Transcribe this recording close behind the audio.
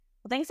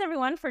Thanks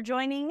everyone for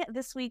joining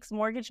this week's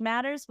Mortgage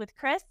Matters with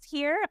Chris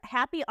here.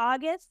 Happy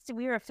August.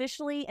 We are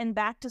officially in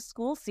back to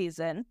school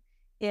season,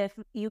 if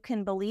you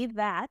can believe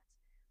that.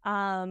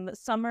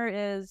 Summer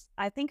is,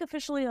 I think,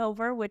 officially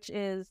over, which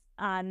is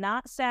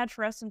not sad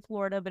for us in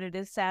Florida, but it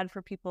is sad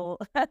for people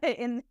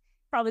in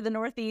probably the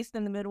Northeast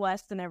and the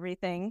Midwest and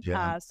everything,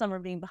 Yeah. summer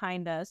being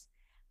behind us.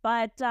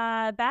 But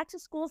back to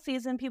school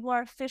season, people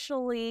are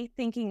officially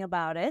thinking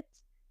about it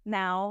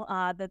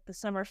now that the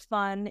summer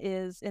fun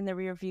is in the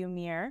rearview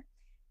mirror.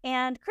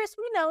 And Chris,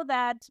 we know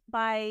that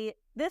by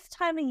this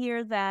time of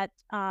year that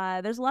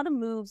there's a lot of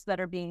moves that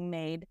are being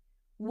made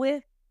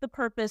with the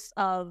purpose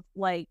of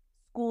like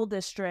school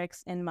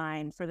districts in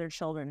mind for their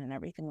children and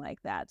everything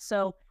like that.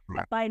 So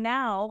Right. by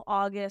now,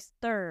 August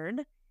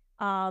 3rd,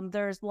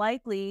 there's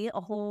likely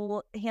a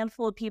whole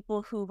handful of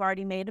people who've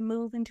already made a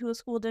move into a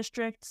school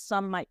district.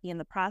 Some might be in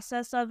the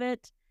process of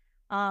it.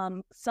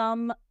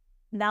 Some,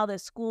 now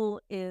that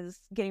school is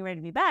getting ready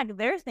to be back,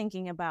 they're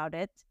thinking about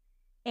it.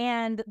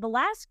 And the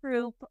last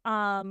group,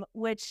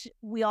 which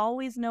we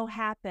always know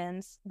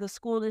happens, the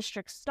school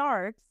district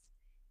starts,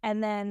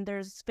 and then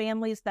there's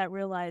families that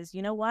realize,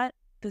 you know what,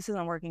 this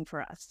isn't working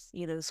for us.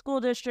 Either the school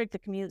district, the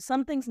community,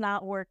 something's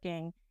not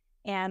working,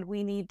 and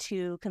we need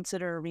to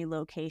consider a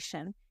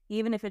relocation,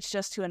 even if it's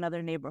just to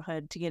another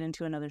neighborhood to get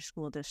into another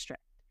school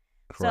district.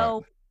 Correct.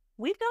 So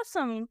we've got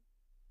some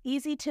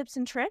easy tips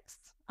and tricks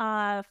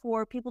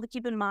for people to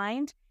keep in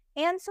mind,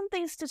 and some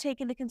things to take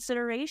into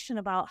consideration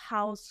about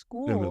how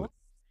schools,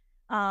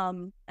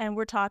 and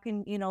we're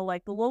talking,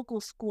 like the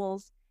local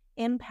schools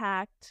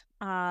impact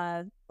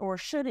or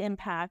should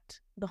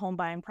impact the home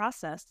buying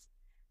process.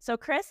 So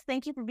Chris,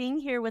 thank you for being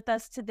here with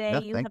us today. Yeah,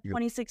 You thank have you.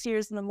 26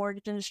 years in the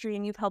mortgage industry,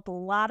 and you've helped a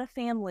lot of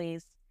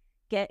families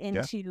get Yeah.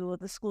 into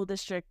the school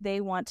district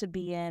they want to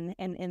be in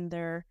and in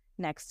their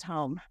next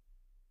home.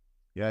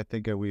 Yeah, I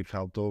think we've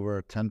helped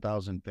over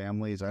 10,000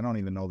 families. I don't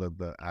even know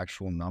the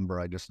actual number.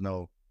 I just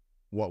know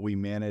what we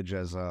manage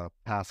as a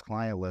past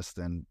client list.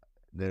 And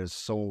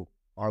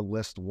our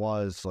list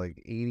was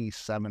like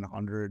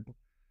 8,700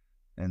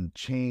 and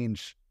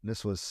change.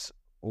 This was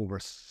over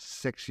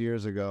 6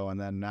 years ago. And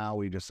then now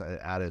we just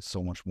added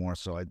so much more.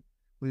 So I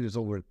believe there's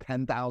over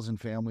 10,000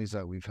 families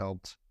that we've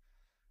helped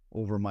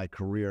over my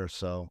career.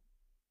 So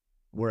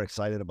we're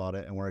excited about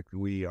it, and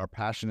we are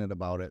passionate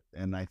about it.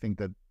 And I think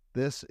that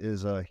this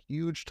is a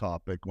huge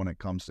topic when it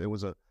comes to, it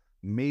was a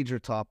major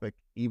topic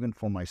even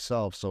for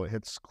myself. So it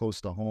hits close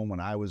to home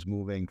when I was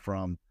moving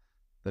from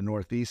the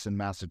Northeast in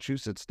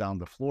Massachusetts down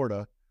to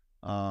Florida.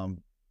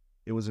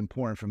 It was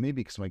important for me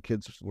because my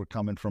kids were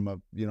coming from a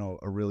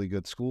really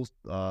good school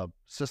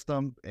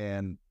system,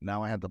 and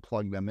now I had to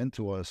plug them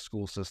into a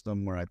school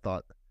system where I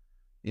thought,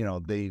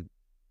 they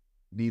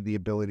need the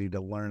ability to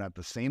learn at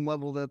the same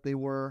level that they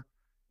were.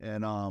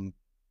 And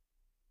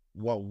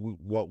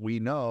what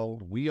we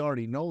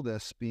already know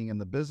this, being in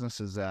the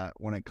business, is that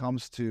when it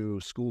comes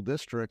to school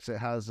districts, it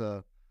has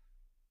a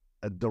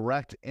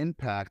direct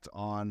impact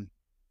on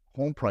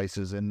home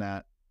prices in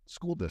that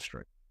school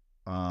district.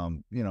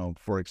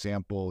 For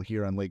example,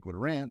 here on Lakewood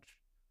Ranch,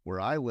 where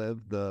I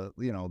live,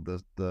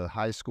 the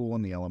high school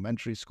and the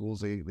elementary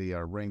schools, they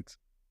are ranked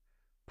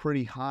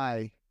pretty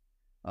high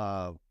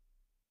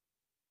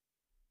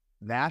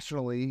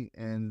nationally,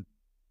 and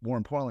more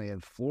importantly, in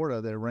Florida,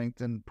 they're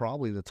ranked in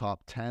probably the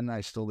top 10.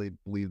 They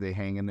believe they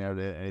hang in there.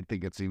 I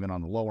think it's even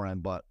on the lower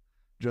end, but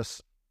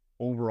just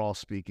overall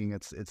speaking,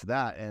 it's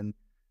that. And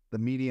the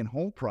median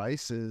home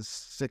price is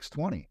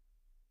 $620.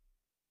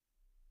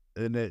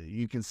 And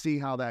you can see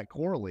how that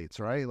correlates,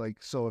 right?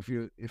 Like, so if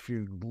you're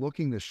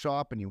looking to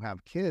shop and you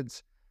have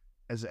kids,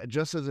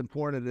 just as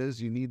important it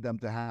is, you need them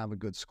to have a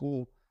good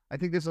school. I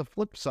think there's a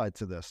flip side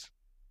to this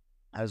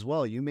as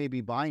well. You may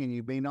be buying and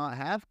you may not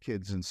have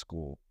kids in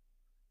school.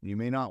 You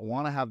may not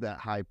want to have that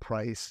high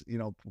price.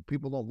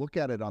 People don't look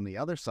at it on the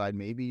other side.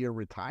 Maybe you're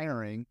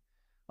retiring,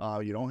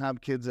 you don't have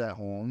kids at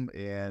home,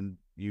 and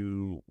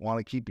you want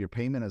to keep your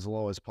payment as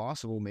low as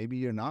possible. Maybe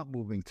you're not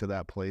moving to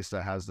that place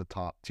that has the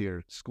top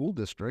tier school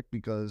district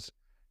because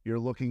you're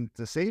looking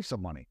to save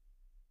some money.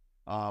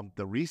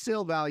 The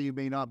resale value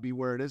may not be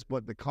where it is,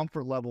 but the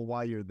comfort level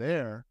while you're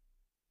there,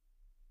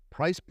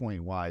 price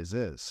point wise,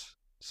 is.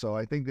 So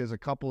I think there's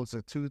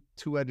it's a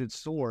two-edged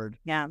sword.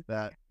 Yeah.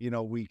 That,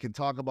 we can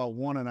talk about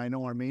one, and I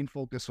know our main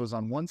focus was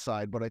on one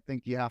side, but I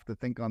think you have to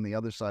think on the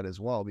other side as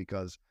well,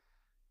 because,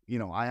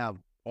 I have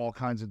all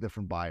kinds of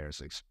different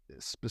buyers,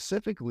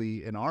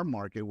 specifically in our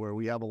market where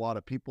we have a lot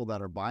of people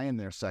that are buying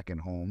their second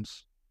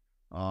homes.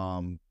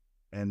 And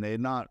they're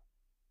not,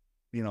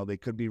 they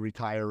could be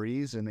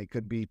retirees, and they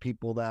could be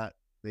people that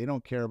they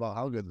don't care about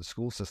how good the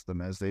school system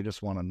is. They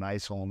just want a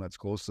nice home that's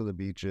close to the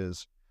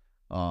beaches,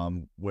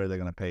 where they're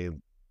going to pay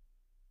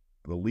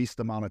the least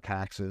amount of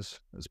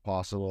taxes as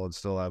possible and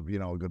still have,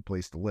 a good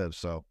place to live.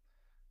 So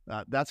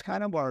that's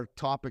kind of our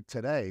topic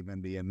today,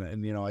 Mindy. And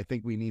I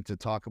think we need to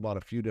talk about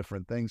a few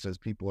different things as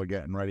people are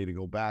getting ready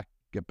to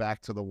get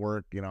back to the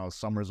work,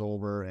 summer's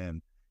over,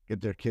 and get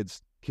their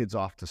kids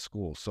off to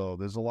school. So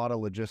there's a lot of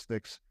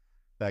logistics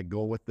that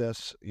go with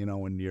this,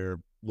 when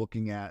you're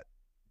looking at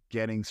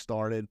getting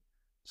started.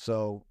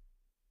 So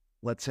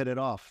let's hit it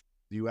off.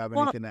 Do you have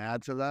Well, anything to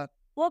add to that?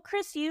 well,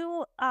 Chris,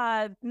 you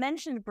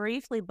mentioned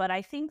briefly, but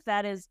I think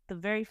that is the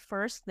very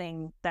first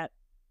thing that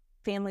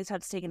families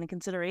have to take into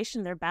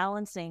consideration. They're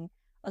balancing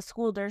a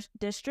school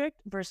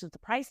district versus the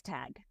price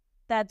tag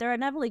that they're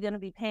inevitably going to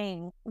be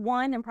paying,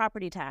 one, in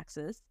property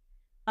taxes,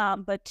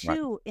 but Right.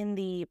 two, in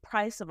the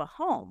price of a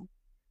home.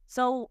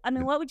 So, I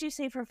mean, what would you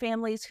say for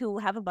families who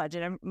have a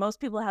budget? And most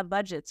people have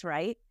budgets,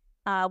 right?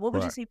 What would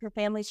you Correct. say for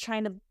families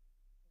trying to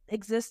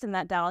exist in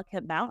that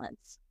delicate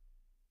balance?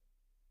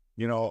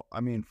 I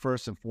mean,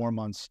 first and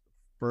foremost,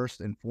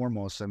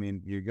 I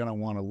mean, you're going to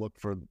want to look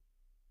for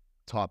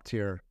top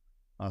tier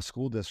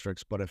school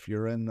districts. But if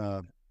you're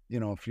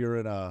if you're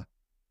in a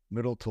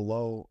middle to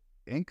low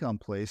income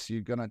place,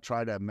 you're going to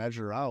try to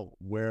measure out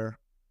where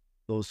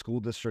those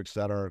school districts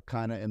that are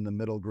kind of in the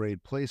middle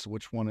grade place,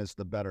 which one is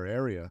the better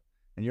area.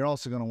 And you're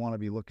also going to want to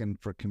be looking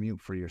for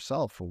commute for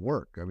yourself for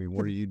work. I mean,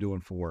 what are you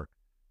doing for work?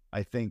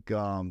 I think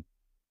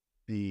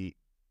the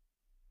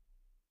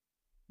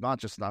not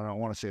just, I don't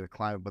want to say the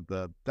climate, but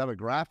the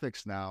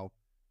demographics now,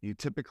 you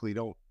typically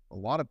don't, a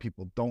lot of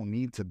people don't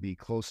need to be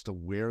close to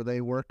where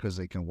they work because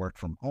they can work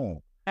from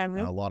home. And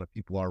a lot of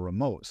people are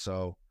remote.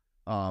 So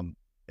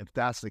if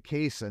that's the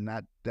case, and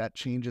that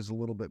changes a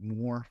little bit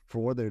more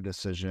for their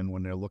decision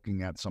when they're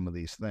looking at some of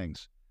these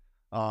things.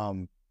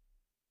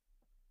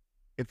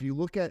 If you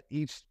look at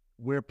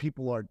where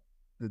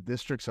the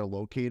districts are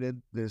located,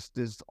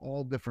 there's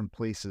all different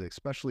places,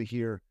 especially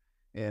here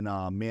in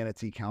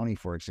Manatee County,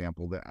 for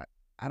example, that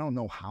I don't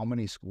know how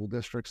many schools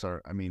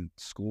are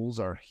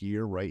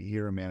right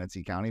here in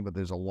Manatee County, but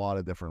there's a lot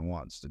of different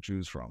ones to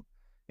choose from.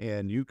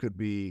 And you could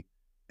be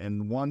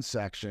in one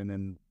section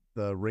and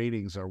the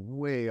ratings are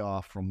way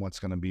off from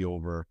what's going to be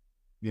over,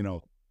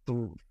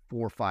 4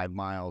 or 5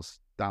 miles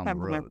down the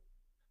road.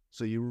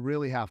 So you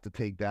really have to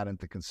take that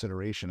into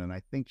consideration. And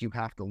I think you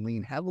have to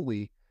lean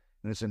heavily,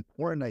 and it's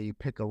important that you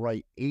pick a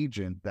right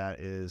agent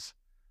that is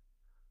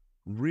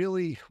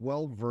really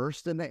well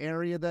versed in the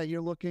area that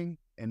you're looking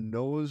and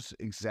knows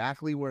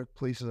exactly where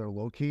places are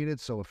located.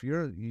 So if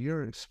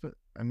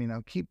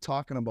I'll keep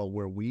talking about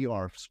where we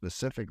are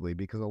specifically,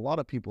 because a lot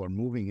of people are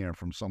moving here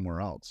from somewhere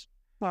else.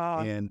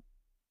 And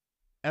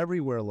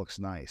everywhere looks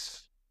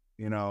nice.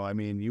 I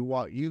mean,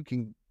 you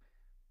can,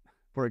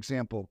 for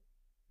example,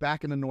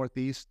 back in the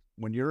Northeast,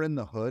 when you're in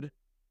the hood,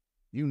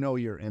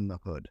 you're in the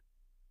hood,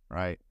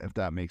 right? If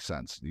that makes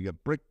sense. You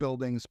got brick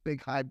buildings,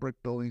 big high brick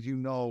buildings,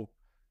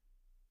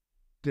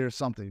 there's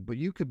something. But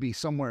you could be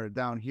somewhere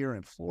down here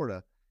in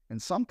Florida,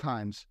 and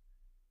sometimes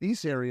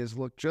these areas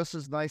look just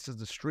as nice as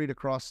the street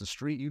across the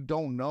street. You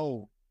don't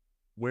know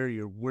where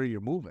you're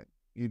moving.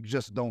 You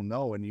just don't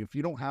know. And if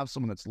you don't have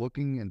someone that's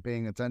looking and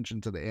paying attention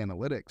to the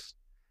analytics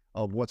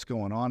of what's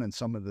going on in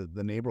some of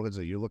the neighborhoods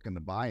that you're looking to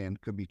buy in,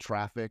 could be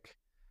traffic,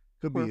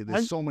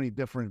 there's so many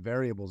different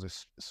variables.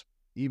 It's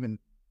even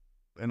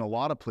in a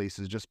lot of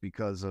places, just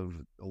because of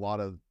a lot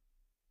of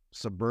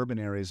suburban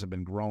areas have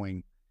been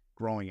growing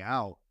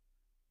out,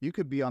 you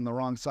could be on the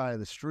wrong side of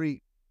the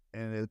street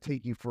and it'll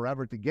take you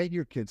forever to get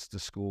your kids to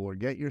school or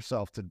get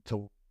yourself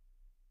to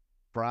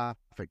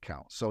traffic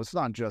count. So it's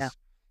not just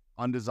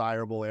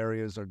undesirable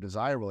areas or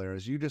desirable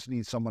areas. You just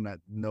need someone that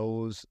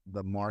knows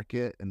the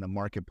market and the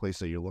marketplace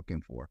that you're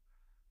looking for.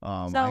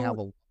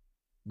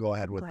 Go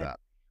ahead with that.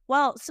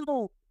 Well,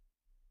 so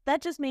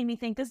that just made me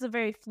think this is a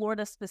very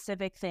Florida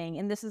specific thing,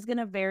 and this is going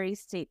to vary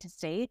state to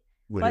state.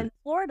 But in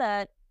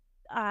Florida,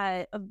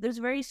 there's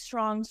very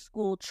strong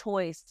school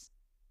choice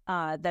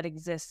that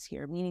exists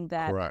here, meaning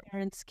that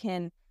parents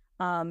can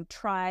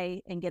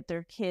try and get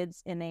their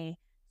kids in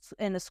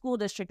a school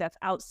district that's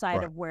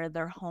outside of where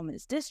their home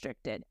is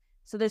districted.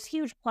 So there's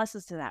huge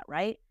pluses to that,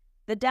 right?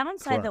 The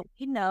downside that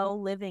we know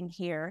living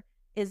here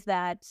is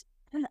that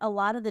a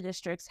lot of the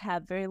districts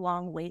have very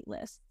long wait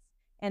lists.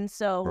 And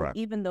so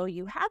even though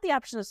you have the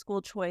option of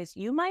school choice,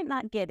 you might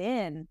not get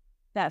in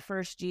that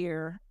first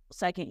year,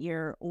 second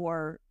year,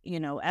 or,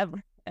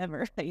 ever. I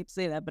hate to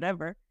say that, but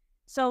ever.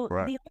 So the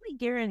only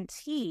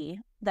guarantee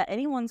that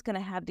anyone's going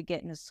to have to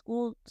get in a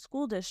school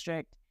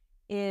district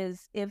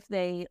is if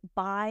they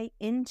buy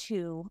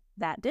into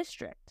that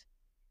district.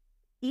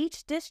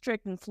 Each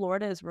district in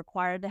Florida is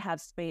required to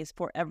have space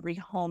for every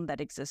home that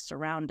exists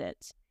around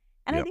it.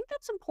 And I think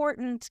that's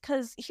important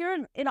because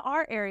here in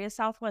our area,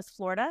 Southwest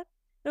Florida,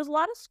 there's a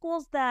lot of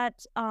schools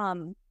that, up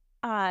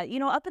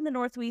in the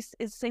Northeast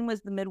is the same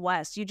as the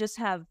Midwest. You just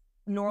have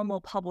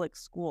normal public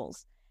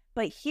schools.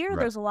 But here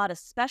there's a lot of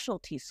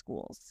specialty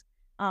schools.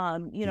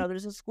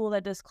 There's a school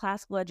that does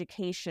classical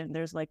education.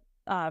 There's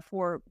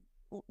for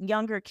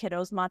younger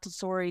kiddos,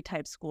 Montessori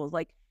type schools,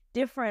 like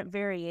different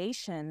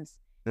variations.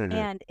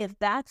 And if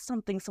that's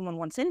something someone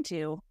wants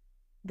into,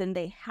 then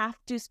they have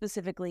to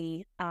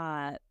specifically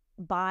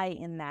buy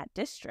in that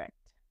district.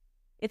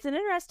 It's an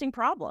interesting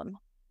problem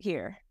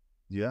here.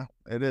 Yeah,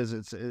 it is.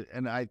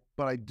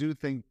 But I do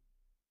think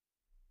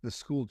the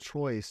school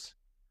choice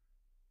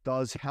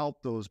does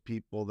help those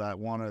people that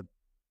want to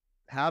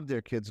have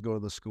their kids go to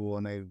the school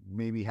and they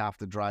maybe have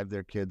to drive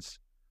their kids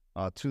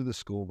to the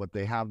school, but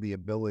they have the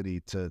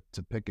ability to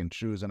pick and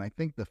choose. And I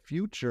think the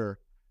future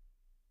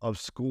of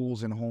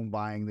schools and home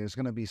buying, there's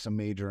going to be some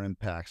major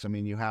impacts. I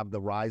mean, you have the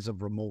rise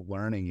of remote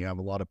learning. You have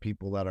a lot of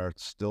people that are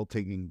still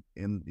taking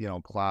in,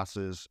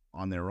 classes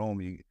on their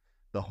own.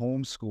 The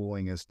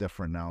homeschooling is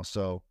different now.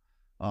 So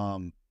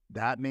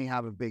that may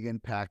have a big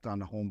impact on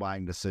the home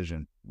buying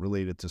decision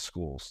related to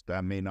schools.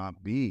 That may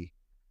not be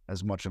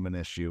as much of an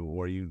issue,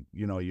 or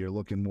you're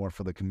looking more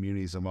for the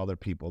communities of other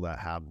people that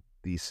have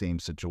these same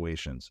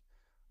situations.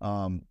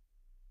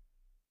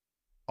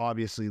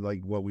 Obviously,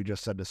 like what we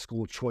just said, the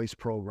school choice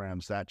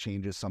programs, that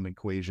changes some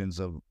equations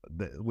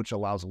which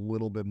allows a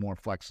little bit more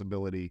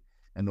flexibility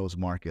in those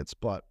markets.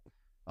 But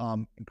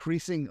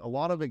increasing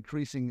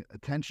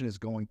attention is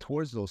going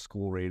towards those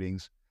school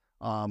ratings.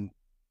 And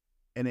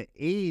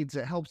it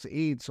helps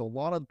aid. So a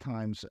lot of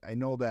times I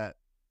know that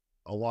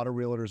a lot of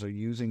realtors are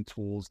using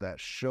tools that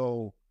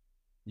show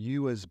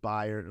you as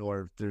buyer,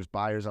 or if there's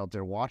buyers out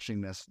there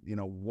watching this,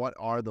 what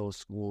are those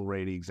school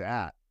ratings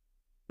at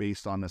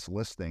based on this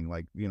listing,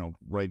 like,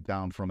 right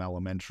down from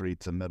elementary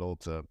to middle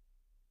to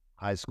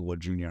high school or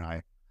junior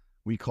high.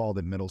 We called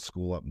it middle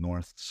school up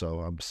north,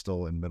 so I'm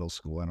still in middle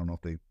school. I don't know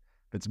if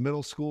it's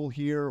middle school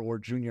here or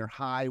junior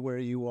high where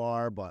you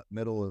are, but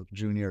middle of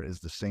junior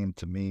is the same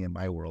to me in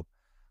my world.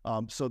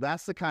 So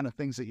that's the kind of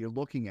things that you're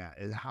looking at,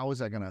 is how is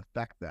that going to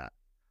affect that?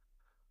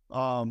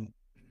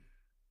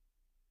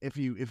 If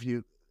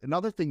you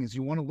another thing is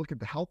you want to look at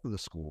the health of the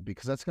school,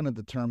 because that's going to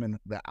determine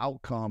the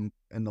outcome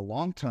and the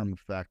long-term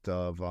effect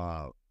of,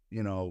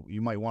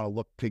 you might want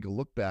to take a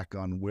look back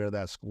on where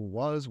that school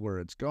was, where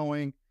it's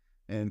going,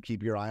 and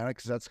keep your eye on it,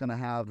 because that's going to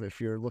have,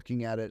 if you're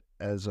looking at it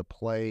as a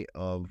play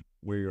of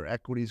where your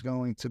equity is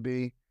going to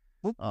be,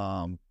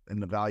 and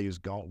the values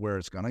where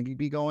it's going to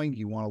be going,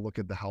 you want to look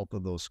at the health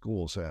of those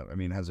schools. I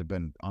mean, has it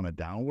been on a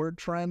downward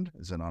trend?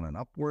 Is it on an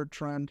upward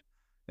trend?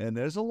 And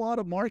there's a lot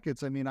of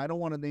markets. I mean, I don't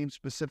want to name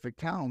specific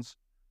towns,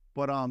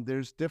 but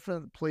there's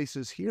different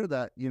places here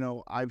that,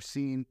 I've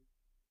seen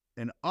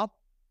an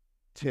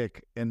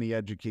uptick in the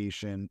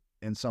education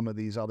in some of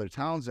these other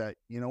towns that,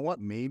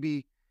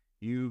 maybe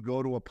you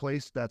go to a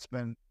place that's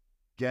been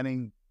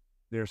getting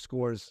their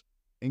scores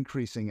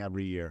increasing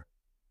every year.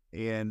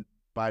 And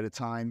by the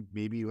time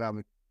maybe you have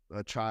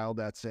a child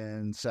that's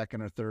in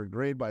second or third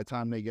grade, by the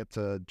time they get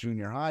to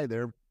junior high,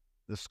 the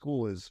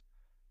school is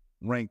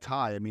ranked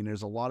high. I mean,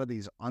 there's a lot of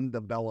these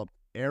undeveloped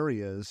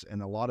areas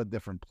in a lot of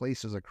different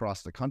places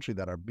across the country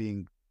that are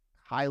being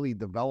highly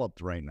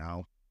developed right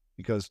now,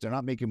 because they're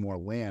not making more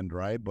land,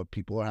 right? But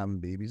people are having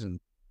babies, and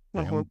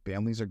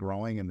families are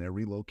growing, and they're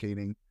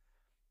relocating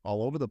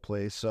all over the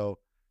place. So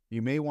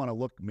you may want to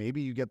look,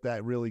 maybe you get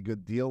that really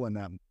good deal in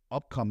that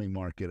upcoming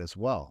market as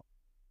well.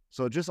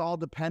 So just all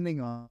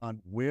depending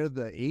on where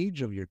the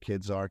age of your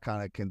kids are,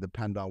 kind of can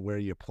depend on where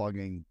you're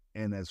plugging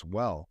in as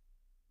well.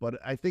 But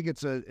I think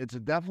it's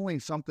definitely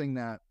something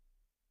that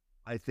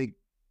I think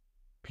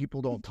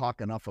people don't talk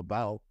enough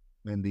about,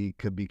 Mindy,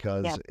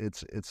 because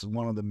it's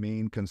one of the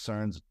main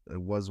concerns.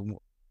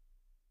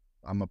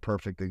 I'm a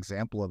perfect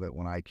example of it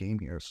when I came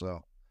here.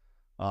 So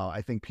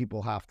I think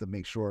people have to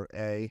make sure,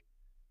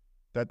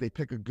 that they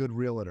pick a good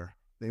realtor.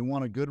 They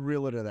want a good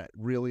realtor that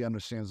really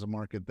understands the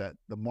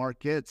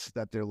markets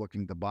that they're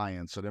looking to buy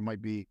in. So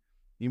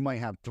you might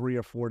have 3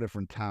 or 4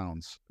 different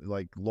towns,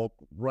 like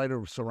right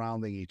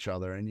surrounding each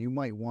other, and you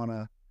might want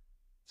to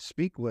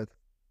speak with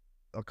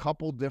a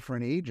couple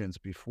different agents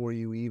before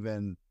you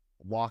even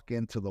walk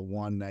into the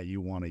one that you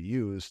want to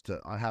use,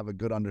 to have a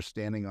good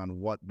understanding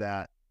on what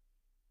that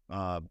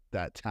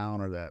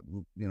town or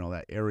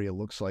that area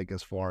looks like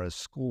as far as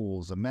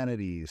schools,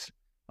 amenities.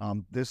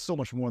 There's so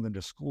much more than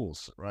just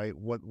schools, right?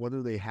 What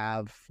do they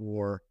have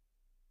for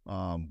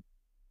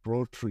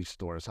grocery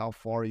stores? How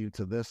far are you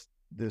to this?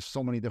 There's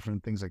so many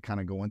different things that kind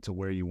of go into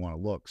where you want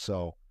to look.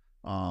 So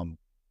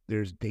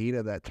there's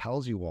data that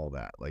tells you all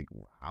that, like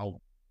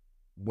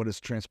what is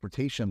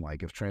transportation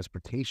like, if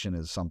transportation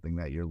is something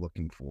that you're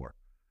looking for.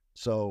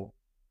 So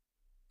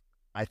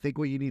I think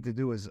what you need to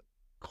do is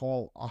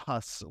call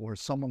us or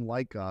someone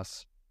like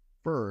us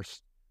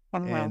first,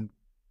 and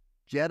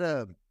get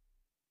a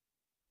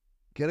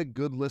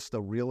good list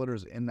of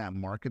realtors in that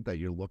market that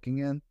you're looking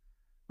in,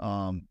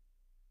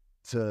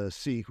 to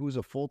see who's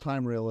a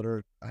full-time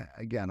realtor.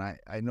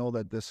 I know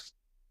that this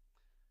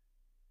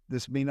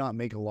may not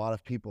make a lot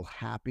of people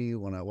happy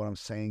what I'm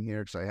saying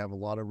here, because I know a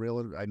lot of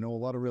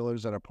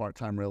realtors that are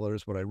part-time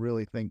realtors, but I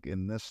really think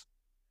in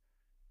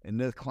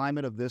the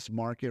climate of this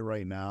market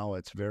right now,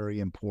 it's very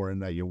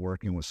important that you're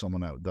working with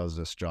someone that does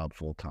this job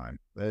full-time.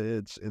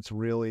 It's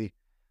really,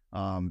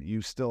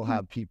 you still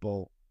have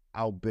people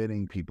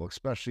outbidding people,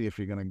 especially if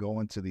you're going to go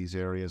into these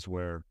areas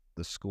where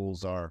the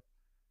schools are,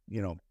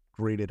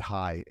 graded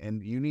high,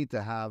 and you need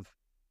to have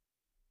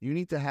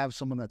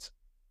someone that's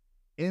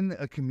in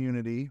a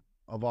community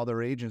of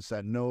other agents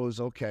that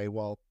knows, okay,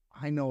 well,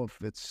 I know if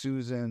it's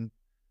Susan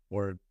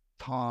or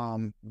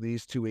Tom,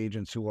 these 2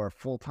 agents who are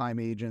full-time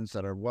agents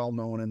that are well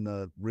known in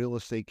the real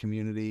estate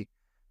community,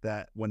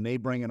 that when they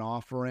bring an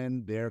offer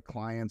in, their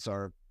clients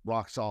are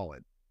rock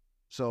solid.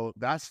 So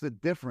that's the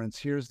difference.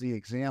 Here's the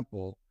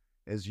example.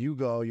 As you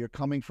go, you're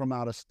coming from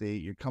out of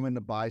state, you're coming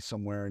to buy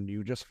somewhere, and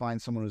you just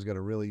find someone who's got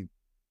a really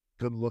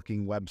good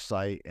looking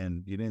website,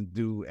 and you didn't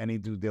do any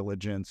due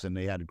diligence, and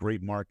they had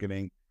great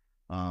marketing.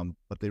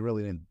 But they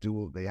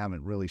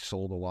haven't really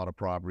sold a lot of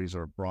properties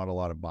or brought a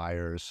lot of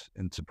buyers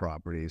into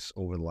properties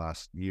over the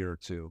last year or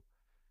two.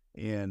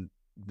 And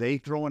they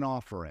throw an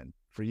offer in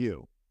for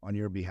you on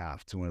your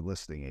behalf to a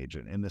listing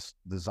agent in this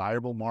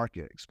desirable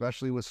market,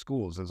 especially with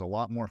schools. There's a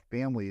lot more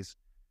families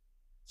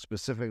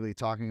specifically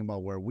talking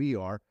about where we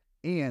are,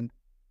 and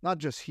not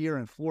just here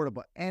in Florida,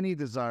 but any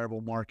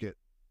desirable market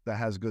that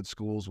has good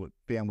schools with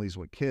families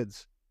with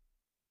kids.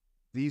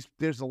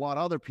 There's a lot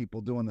of other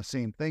people doing the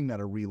same thing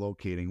that are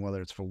relocating,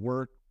 whether it's for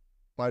work,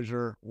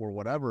 pleasure, or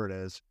whatever it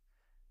is.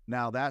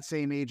 Now that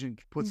same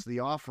agent puts the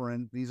offer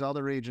in. These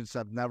other agents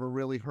have never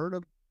really heard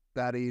of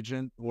that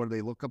agent, or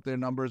they look up their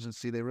numbers and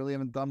see they really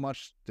haven't done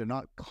much. They're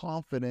not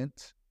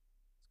confident.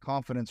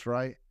 Confidence,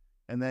 right?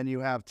 And then you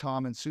have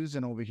Tom and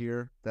Susan over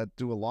here that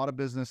do a lot of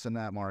business in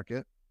that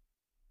market,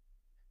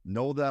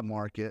 know that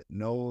market,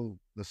 know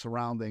the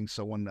surroundings.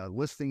 So when the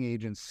listing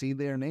agents see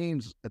their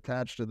names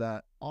attached to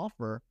that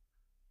offer,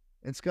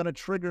 it's going to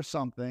trigger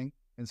something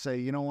and say,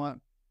 you know what?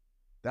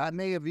 That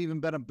may have even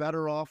been a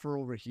better offer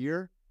over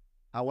here.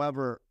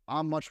 However,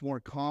 I'm much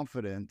more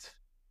confident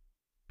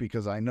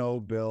because I know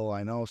Bill,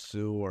 I know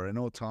Sue, or I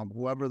know Tom,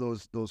 whoever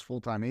those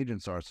full-time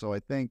agents are. So I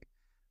think,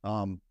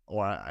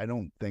 I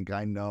don't think,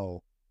 I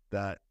know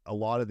that a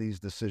lot of these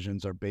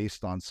decisions are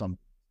based on some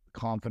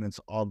confidence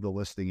of the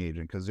listing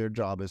agent, because their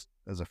job is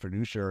as a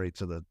fiduciary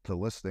to the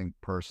listing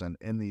person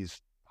in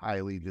these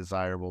highly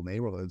desirable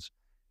neighborhoods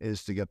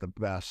is to get the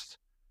best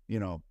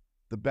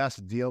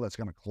deal that's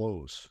going to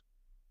close.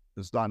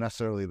 It's not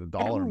necessarily the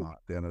dollar amount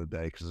at the end of the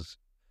day, because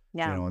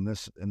in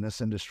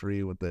this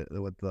industry with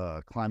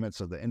the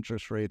climates of the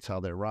interest rates, how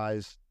they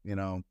rise,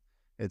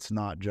 it's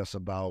not just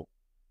about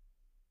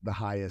the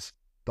highest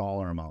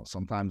dollar amount.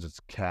 Sometimes it's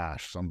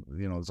cash.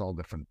 It's all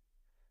different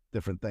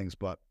things.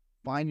 But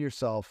find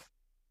yourself,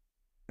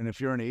 and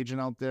if you're an agent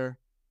out there,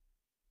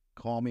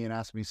 call me and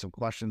ask me some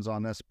questions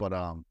on this. But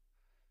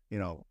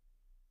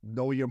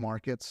know your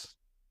markets.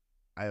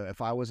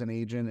 If I was an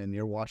agent and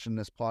you're watching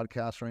this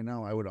podcast right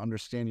now, I would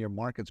understand your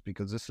markets,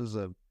 because this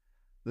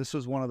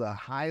was one of the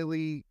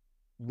highly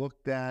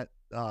looked at.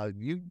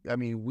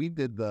 We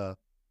did the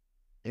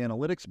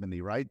analytics,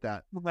 Mindy, right?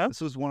 That this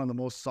was one of the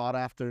most sought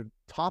after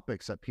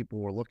topics that people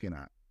were looking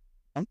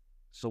at.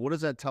 So what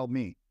does that tell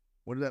me?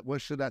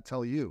 What should that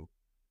tell you?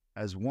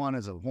 As a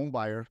home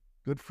buyer,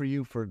 good for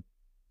you for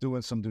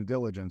doing some due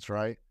diligence,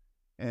 right?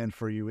 And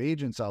for you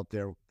agents out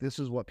there, this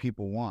is what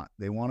people want.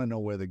 They want to know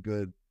where the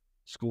good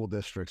school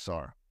districts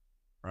are,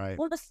 right?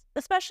 Well,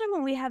 especially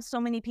when we have so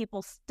many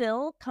people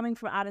still coming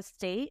from out of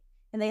state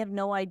and they have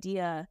no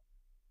idea,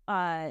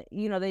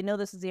 they know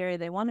this is the area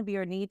they want to be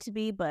or need to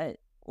be, but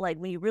like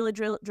when you really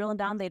drilling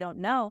down, they don't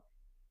know.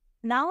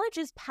 Knowledge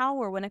is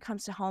power when it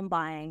comes to home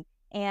buying,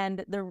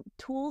 and the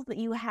tools that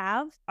you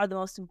have are the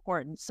most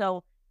important.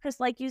 So, Chris,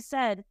 like you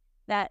said,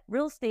 that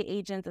real estate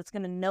agent that's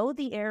going to know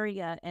the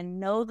area and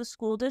know the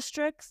school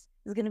districts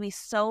is going to be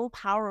so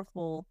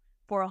powerful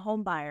for a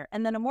home buyer.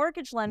 And then a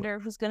mortgage lender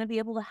who's going to be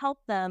able to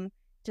help them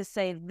to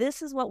say,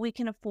 this is what we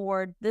can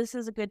afford, this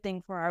is a good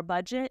thing for our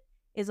budget,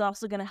 is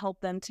also going to help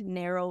them to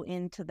narrow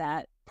into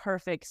that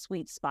perfect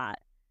sweet spot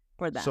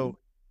for them.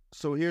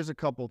 So here's a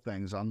couple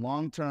things on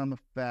long-term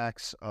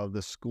effects of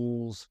the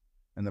schools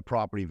and the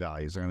property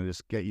values. I'm going to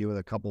just get you with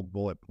a couple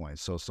bullet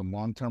points. So some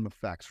long-term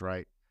effects,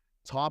 right?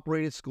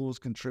 Top-rated schools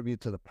contribute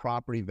to the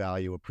property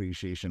value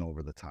appreciation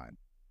over the time.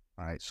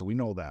 All right, so we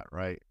know that,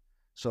 right?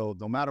 So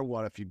no matter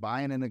what, if you're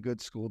buying in a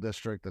good school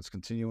district that's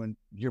continuing,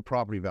 your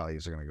property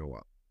values are going to go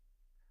up.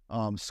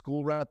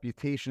 School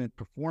reputation and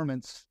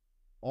performance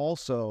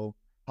also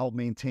help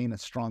maintain a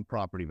strong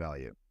property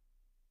value.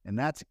 And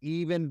that's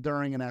even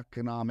during an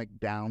economic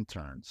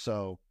downturn.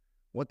 So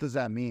what does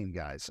that mean,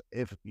 guys?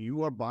 If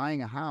you are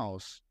buying a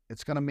house,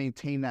 it's going to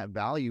maintain that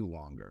value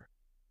longer.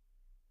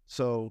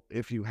 So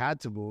if you had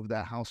to move,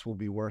 that house will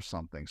be worth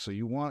something. So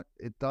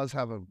it does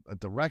have a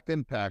direct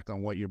impact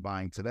on what you're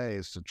buying today,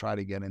 is to try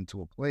to get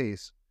into a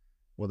place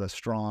with a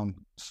strong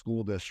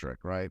school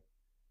district, right?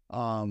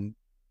 What's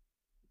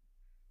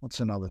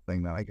another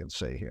thing that I can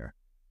say here?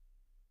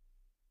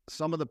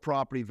 Some of the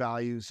property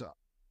values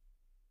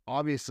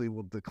obviously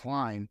will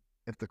decline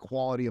if the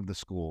quality of the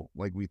school,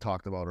 like we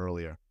talked about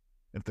earlier,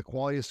 if the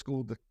quality of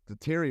school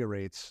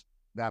deteriorates,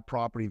 that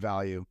property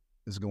value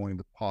is going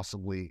to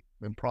possibly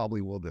and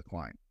probably will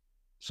decline.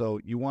 So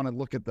you want to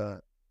look at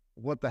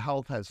what the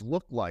health has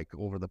looked like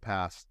over the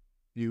past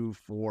 4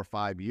 or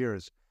 5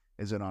 years.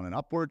 Is it on an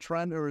upward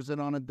trend or is it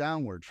on a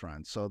downward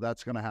trend? So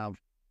that's going to have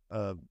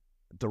a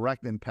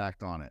direct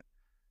impact on it.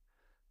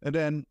 And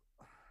then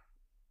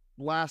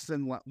last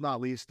and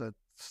not least, the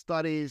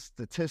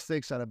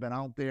statistics that have been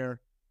out there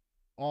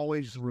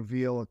always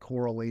reveal a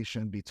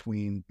correlation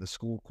between the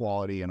school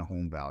quality and a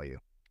home value,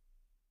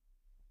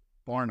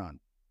 bar none.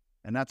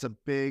 And that's a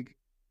big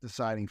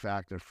deciding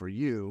factor for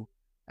you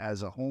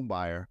as a home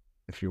buyer.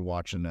 if you're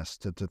watching this,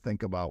 to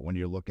think about when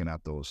you're looking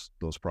at those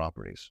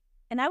properties.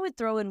 And I would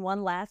throw in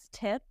one last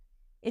tip.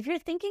 If you're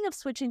thinking of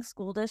switching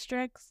school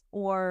districts,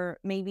 or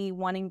maybe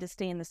wanting to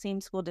stay in the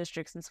same school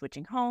districts and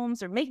switching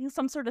homes or making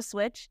some sort of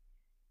switch,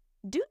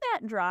 do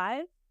that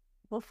drive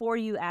before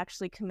you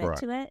actually commit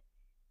Correct. to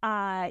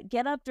it.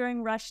 Get up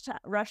during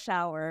rush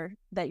hour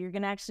that you're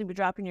going to actually be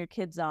dropping your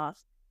kids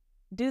off.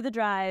 Do the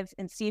drive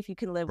and see if you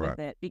can live Correct.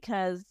 with it.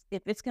 Because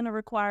if it's going to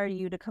require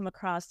you to come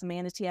across the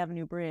Manatee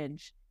Avenue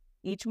Bridge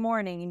each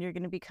morning and you're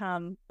going to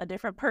become a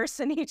different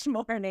person each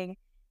morning,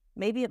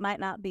 maybe it might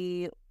not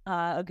be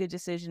a good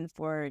decision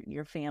for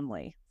your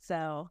family.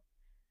 So,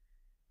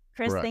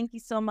 Chris, Correct. thank you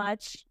so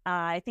much.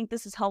 I think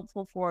this is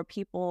helpful for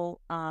people,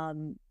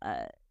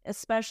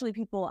 especially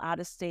people out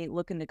of state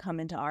looking to come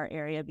into our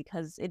area,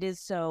 because it is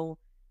so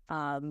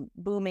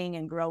booming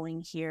and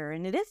growing here,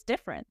 and it is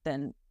different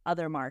than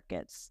other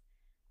markets.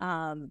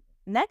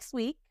 Next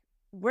week,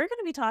 we're going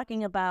to be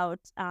talking about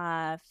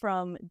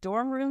from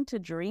dorm room to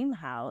dream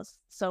house.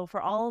 So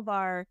for all of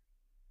our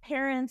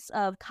parents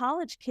of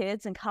college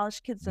kids and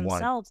college kids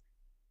themselves,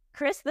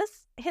 Chris,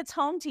 this hits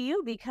home to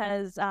you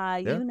because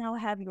you now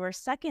have your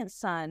second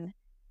son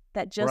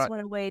that just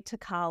went away to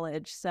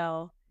college.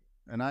 So,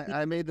 and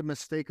I made the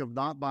mistake of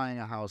not buying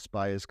a house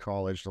by his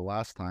college the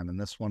last time, and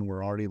this one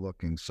we're already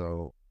looking.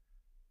 So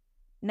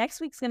next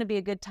week's going to be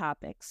a good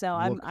topic. So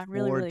I'm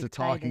really, really excited to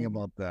talking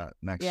about that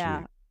next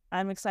week.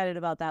 I'm excited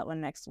about that one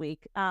next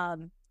week.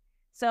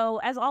 So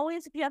as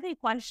always, if you have any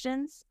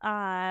questions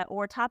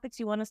or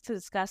topics you want us to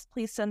discuss,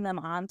 please send them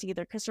on to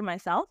either Chris or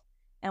myself,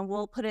 and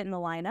we'll put it in the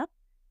lineup.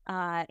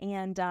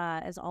 And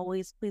as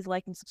always, please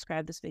like and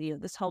subscribe this video.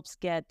 This helps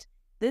get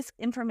this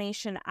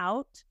information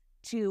out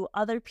to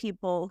other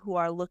people who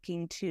are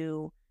looking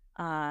to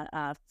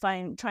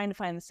trying to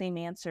find the same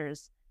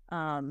answers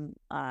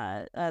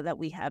that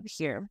we have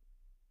here.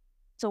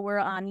 So we're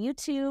on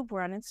YouTube,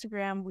 we're on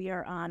Instagram, we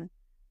are on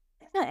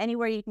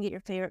anywhere you can get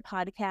your favorite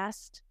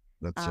podcast.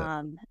 That's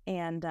it.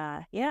 And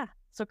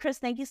so Chris,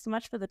 thank you so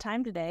much for the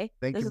time today.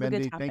 Thank you,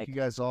 Mindy. Thank you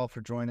guys all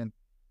for joining.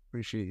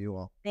 Appreciate you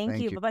all.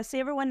 Thank you. Bye-bye. See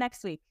everyone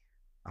next week.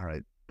 All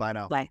right. Bye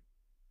now. Bye.